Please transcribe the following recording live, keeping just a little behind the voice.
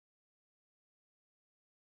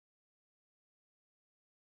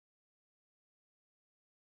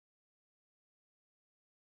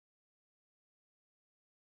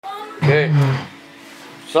Okay.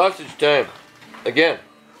 Sausage time. Again.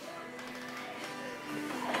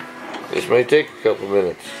 This may take a couple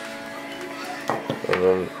minutes. And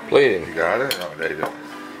then plating. You got it? No, they do.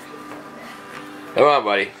 Come on,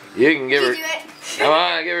 buddy. You can give her. do it. Come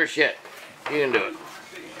on, give her shit. You can do it.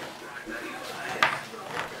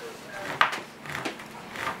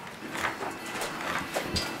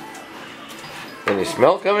 Any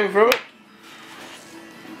smell coming from it?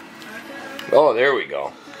 Oh, there we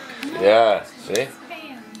go. Yeah, see?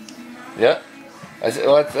 Yeah.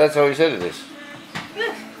 Well, that's how we said it is.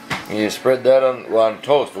 You spread that on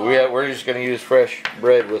toast. But we're just going to use fresh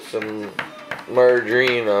bread with some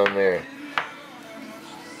margarine on there.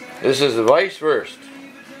 This is the Weisswurst.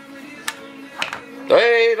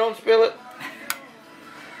 Hey, don't spill it.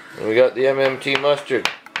 And we got the MMT mustard.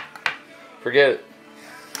 Forget it.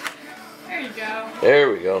 There you go.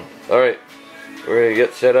 There we go. Alright. We're going to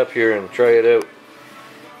get set up here and try it out.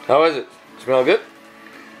 How is it? Smell good?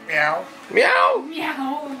 Meow. Meow!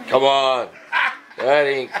 Meow. Come on. That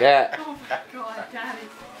ain't cat. Oh my God, Daddy.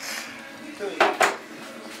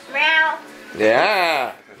 Meow.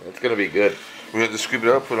 Yeah. That's going to be good. We have to scoop it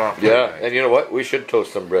up, put it on. Yeah, and you know what? We should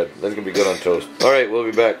toast some bread. That's going to be good on toast. Alright, we'll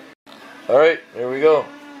be back. Alright, here we go.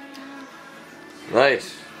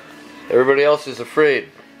 Nice. Everybody else is afraid.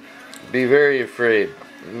 Be very afraid.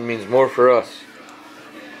 It means more for us.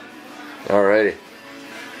 Alrighty.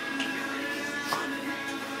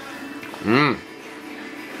 Mmm.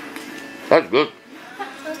 That's good.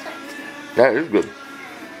 That is good.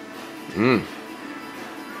 Mmm.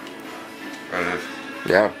 That is.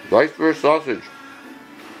 Yeah. Weisswurst sausage.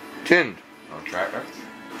 Tinned. Want to try it, man?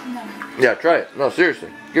 No. Yeah, try it. No,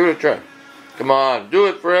 seriously. Give it a try. Come on. Do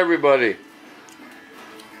it for everybody.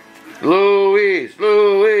 Louise.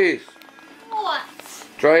 Louise. What?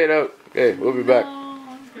 Try it out. Okay, we'll be back.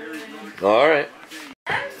 Alright.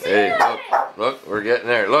 Hey, look, we're getting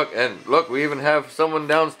there. Look, and look, we even have someone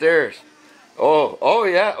downstairs. Oh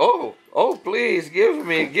yeah. Oh, please, give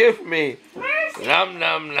me. Mercy. Nom,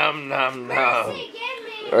 nom, nom, nom, nom. Mercy,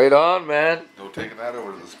 give me. Right on, man. Go taking that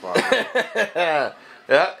over to the spot.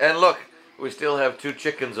 Yeah, and look, we still have 2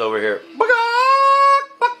 chickens over here.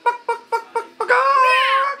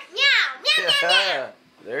 Yeah,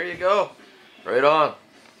 there you go. Right on.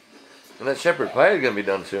 And that shepherd pie is going to be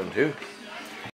done soon, too.